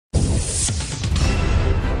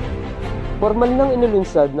Formal nang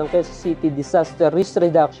inilunsad ng Quezon City Disaster Risk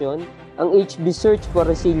Reduction ang HB Search for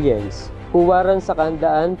Resilience, Huwaran sa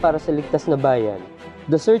Kahandaan para sa Ligtas na Bayan.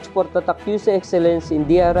 The Search for Tatak Kyusi Exccellence in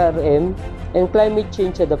DRRM and Climate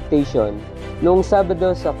Change Adaptation noong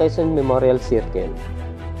Sabado sa Quezon Memorial Circle.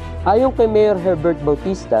 Ayon kay Mayor Herbert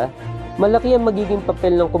Bautista, malaki ang magiging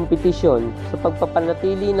papel ng kompetisyon sa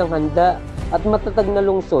pagpapanatili ng handa at matatag na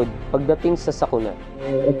lungsod pagdating sa sakuna.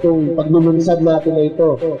 Itong paglulunsad natin na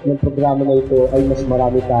ito, ng programa na ito, ay mas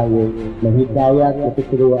marami tayong mahikayat,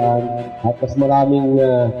 natuturuan, at mas maraming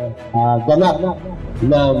ganap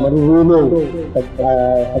na marurunong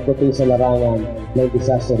pagdating sa larangan ng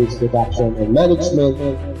disaster risk reduction and management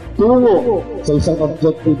tungo sa isang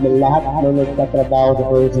objective ng lahat na nagtatrabaho sa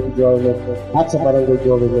provincial government at sa barangay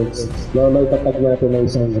governments na may tatag natin ng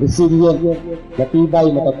isang resilient,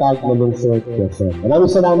 matibay, matatag na lungsod. Maraming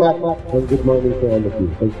salamat and good morning to all of you.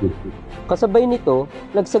 Thank you. Kasabay nito,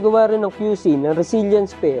 nagsagawa rin ng QC ng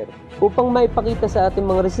Resilience Fair upang maipakita sa ating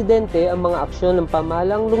mga residente ang mga aksyon ng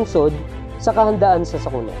pamahalang lungsod sa kahandaan sa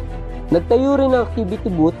sakuna. Nagtayo rin ng activity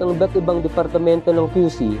booth ang iba't ibang departamento ng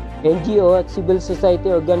QC, NGO at civil society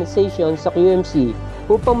organization sa QMC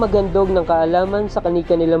upang maghandog ng kaalaman sa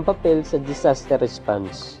kani-kanilang papel sa disaster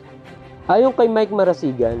response. Ayon kay Mike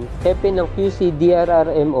Marasigan, hepe ng QC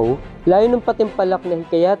DRRMO, layo ng patimpalak na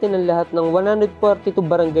hikayatin ng lahat ng 142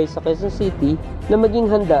 barangay sa Quezon City na maging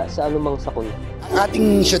handa sa anumang sakuna. Ang ating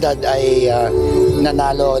syudad ay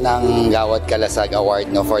nanalo ng Gawad Kalasag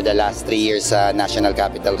Award for the last 3 years sa National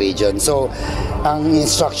Capital Region. So, ang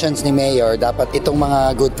instructions ni Mayor, dapat itong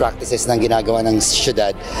mga good practices na ginagawa ng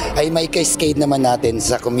syudad ay may cascade naman natin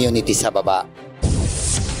sa community sa baba.